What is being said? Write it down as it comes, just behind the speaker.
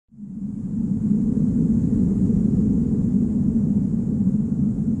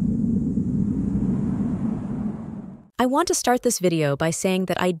I want to start this video by saying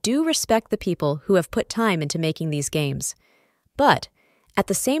that I do respect the people who have put time into making these games. But, at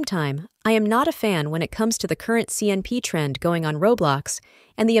the same time, I am not a fan when it comes to the current CNP trend going on Roblox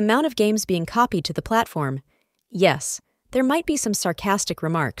and the amount of games being copied to the platform. Yes, there might be some sarcastic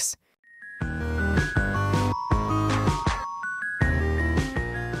remarks.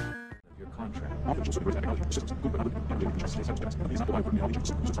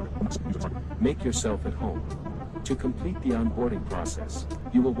 Make yourself at home. To complete the onboarding process,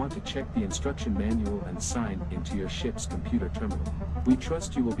 you will want to check the instruction manual and sign into your ship's computer terminal. We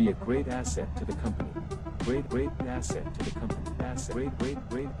trust you will be a great asset to the company. Great asset to the company.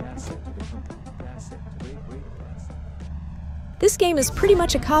 Great asset to the company. Great asset. This game is pretty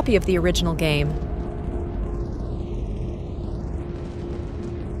much a copy of the original game.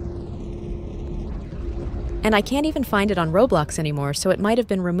 And I can't even find it on Roblox anymore, so it might have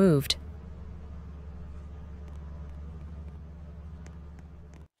been removed.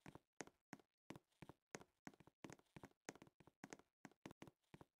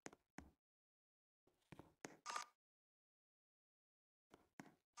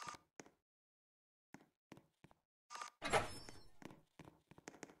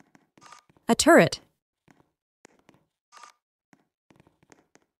 A turret.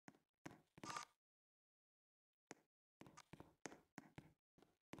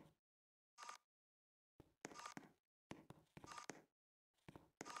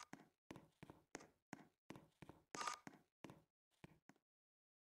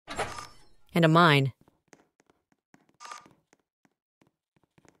 And a mine.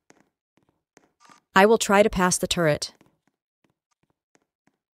 I will try to pass the turret.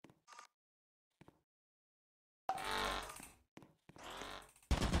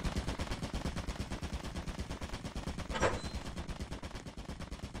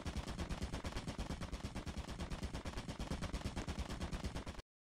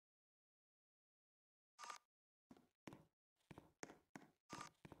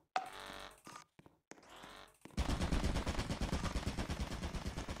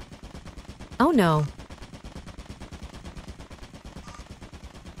 Oh no.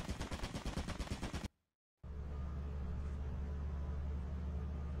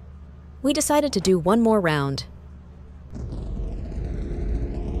 We decided to do one more round.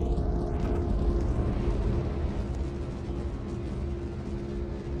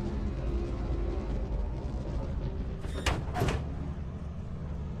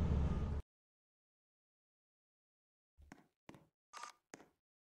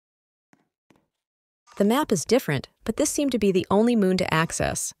 The map is different, but this seemed to be the only moon to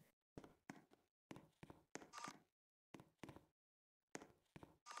access.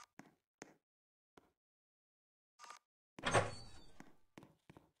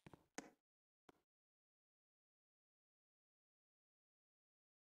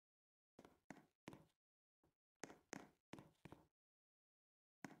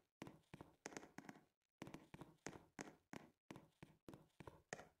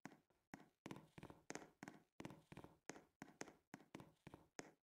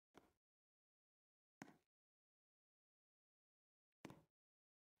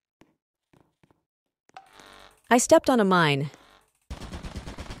 I stepped on a mine.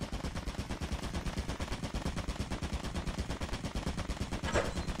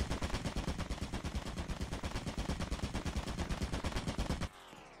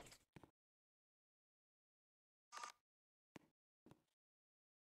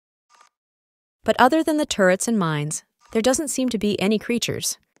 But other than the turrets and mines, there doesn't seem to be any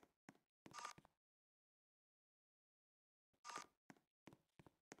creatures.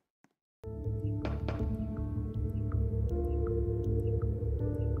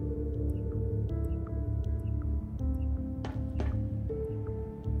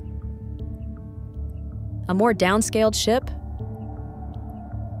 A more downscaled ship?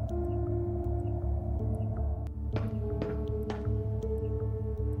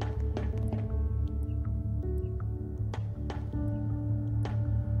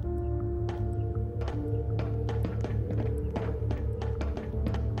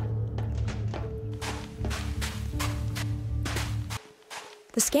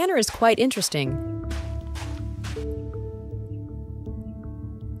 The scanner is quite interesting.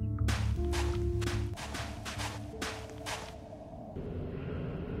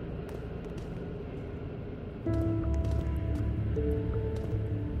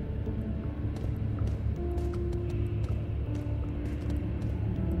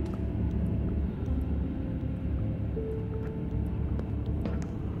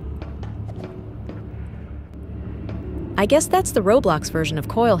 I guess that's the Roblox version of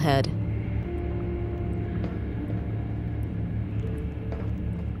Coilhead.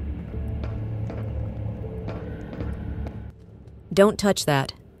 Don't touch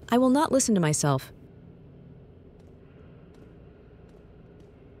that. I will not listen to myself.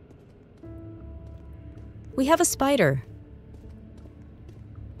 We have a spider.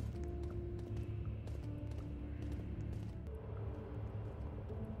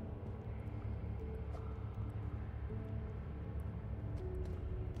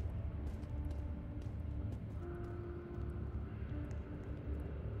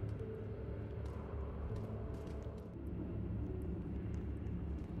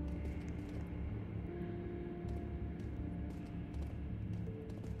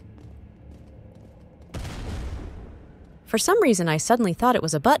 For some reason, I suddenly thought it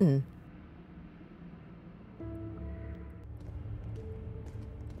was a button.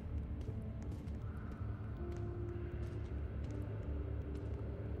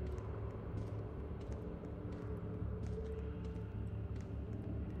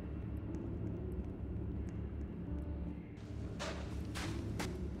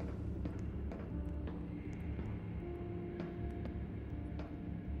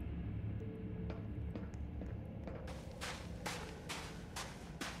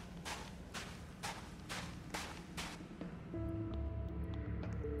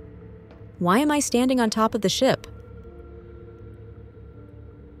 Why am I standing on top of the ship?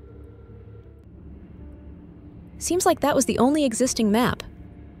 Seems like that was the only existing map.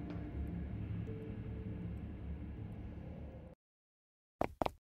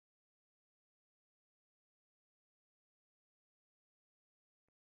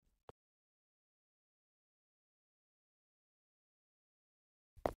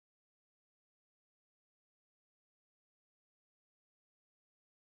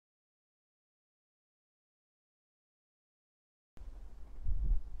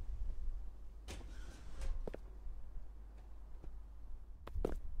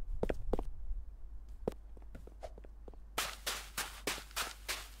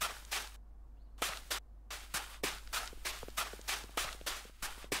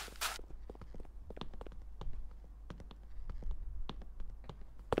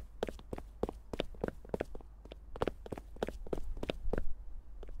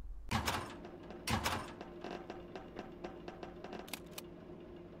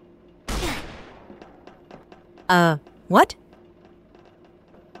 What?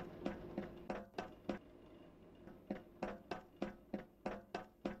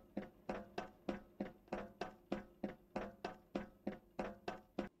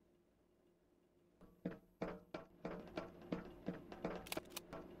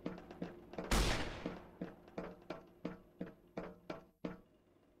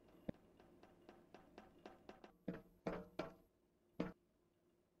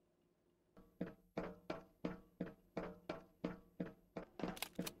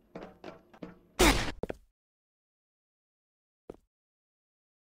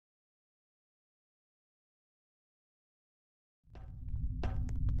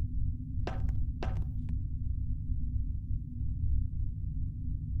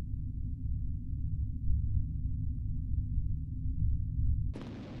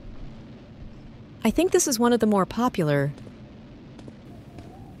 I think this is one of the more popular.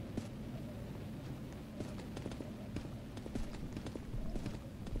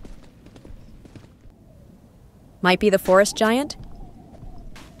 Might be the forest giant?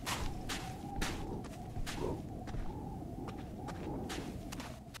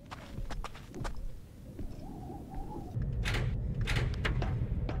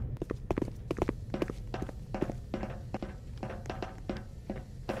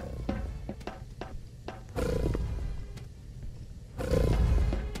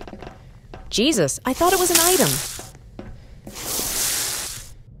 Jesus, I thought it was an item.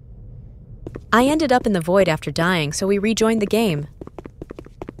 I ended up in the void after dying, so we rejoined the game.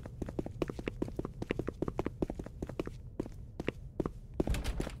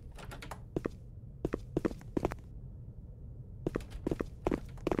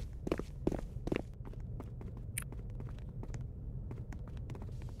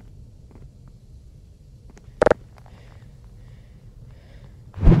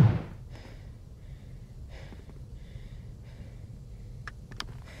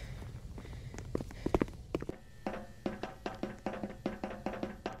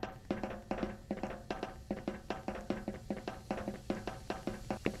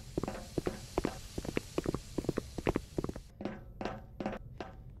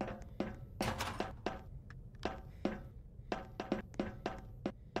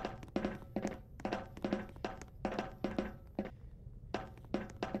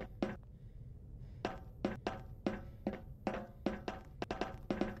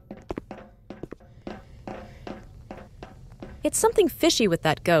 It's something fishy with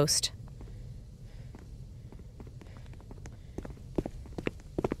that ghost.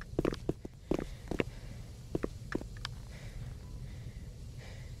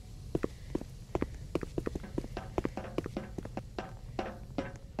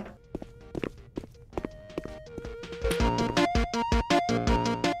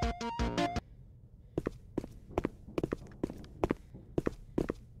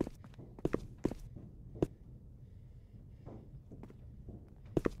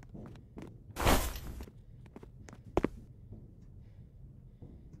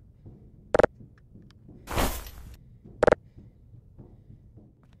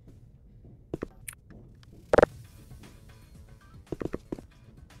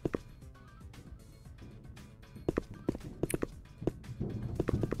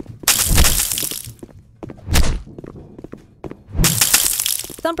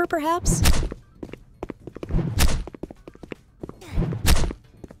 Thumper, perhaps?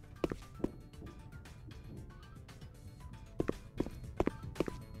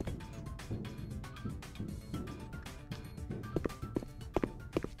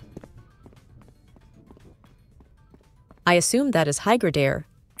 I assume that is Hygrodare.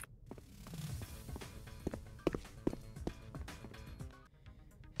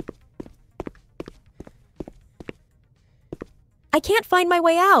 I can't find my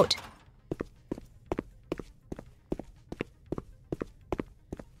way out.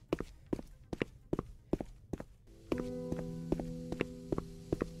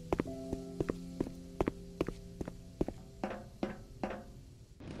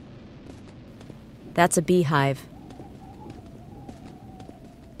 That's a beehive.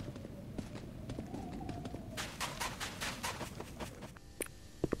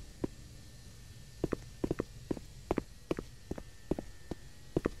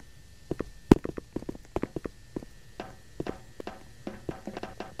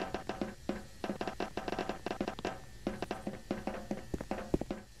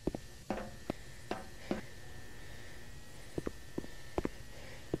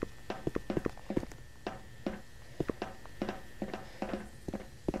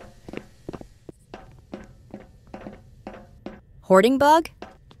 Hoarding bug?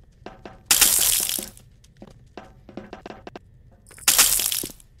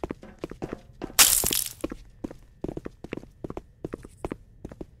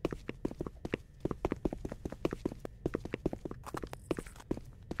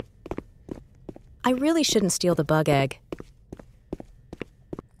 I really shouldn't steal the bug egg.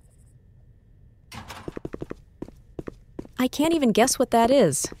 I can't even guess what that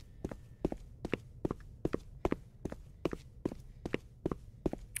is.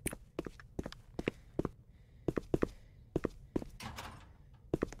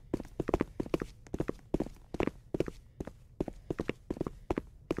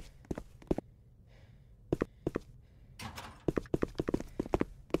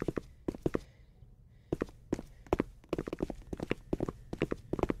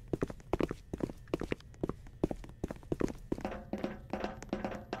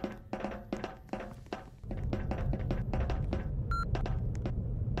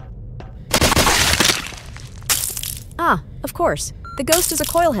 Ah, of course. The ghost is a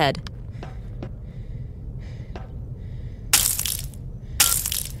coil head.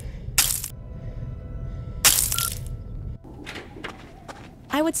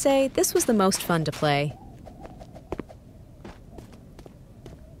 I would say this was the most fun to play.